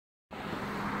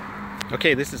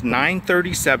Okay, this is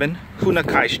 937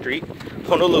 Hunakai Street,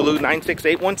 Honolulu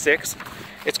 96816.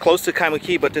 It's close to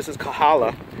Kaimuki, but this is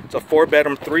Kahala. It's a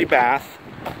 4-bedroom, 3-bath,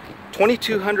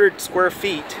 2,200 square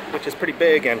feet, which is pretty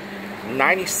big, and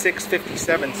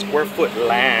 9,657 square foot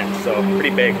land, so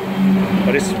pretty big.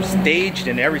 But it's staged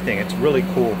and everything. It's really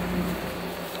cool.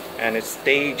 And it's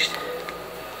staged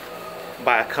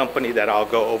by a company that I'll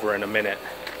go over in a minute.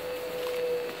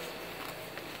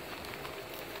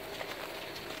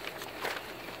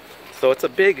 So it's a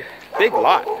big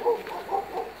lot.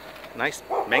 Nice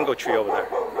mango tree over there.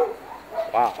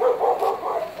 Wow.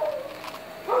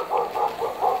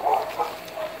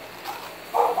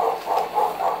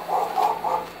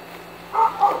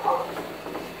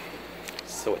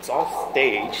 So it's all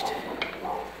staged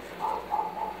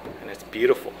and it's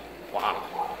beautiful. Wow.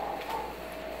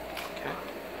 Okay.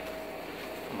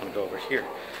 I'm gonna go over here.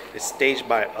 It's staged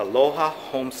by Aloha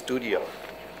Home Studio.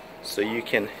 So you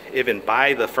can even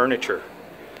buy the furniture,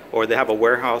 or they have a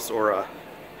warehouse or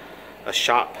a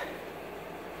shop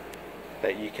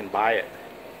that you can buy it.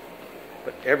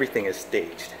 But everything is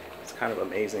staged. It's kind of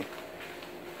amazing.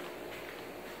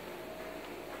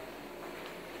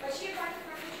 But you buy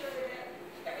furniture with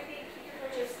it. Everything you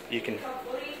purchase, You can.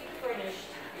 completely furnished.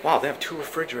 Wow, they have 2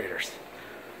 refrigerators.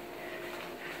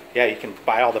 Yeah, you can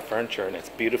buy all the furniture and it's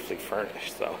beautifully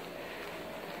furnished. So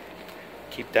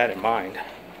keep that in mind.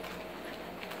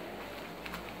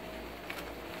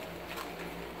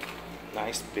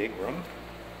 Nice big room.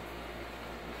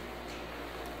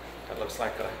 That looks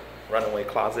like a runaway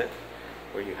closet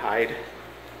where you hide.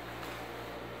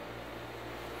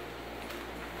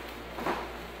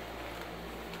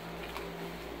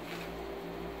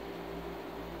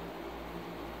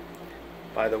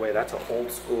 By the way, that's an old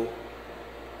school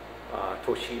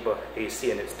Toshiba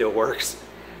AC and it still works.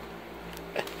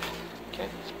 Okay.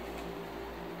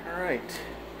 All right.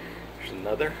 There's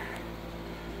another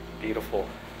beautiful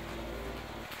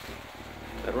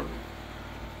bedroom.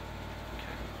 Okay.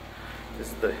 This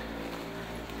is the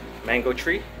mango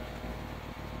tree.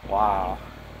 Wow.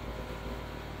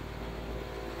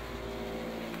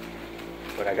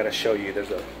 But I gotta show you,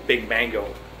 there's a big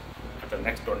mango at the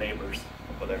next door neighbors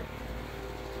over there.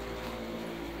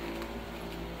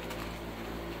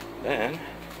 Then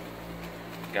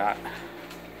got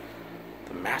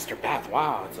the master bath.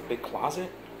 Wow, it's a big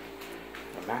closet.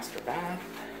 The master bath.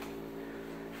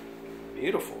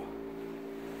 Beautiful.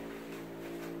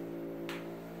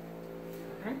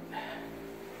 All right.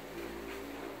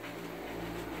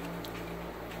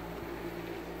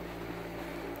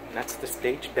 And that's the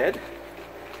stage bed.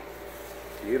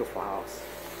 Beautiful house.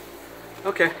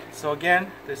 Okay, so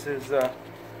again, this is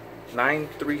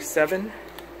 937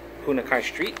 Hunakai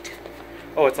Street.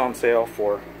 Oh, it's on sale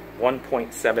for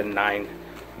 1.79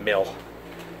 mil.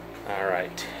 All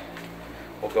right,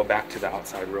 we'll go back to the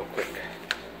outside real quick.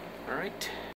 All right.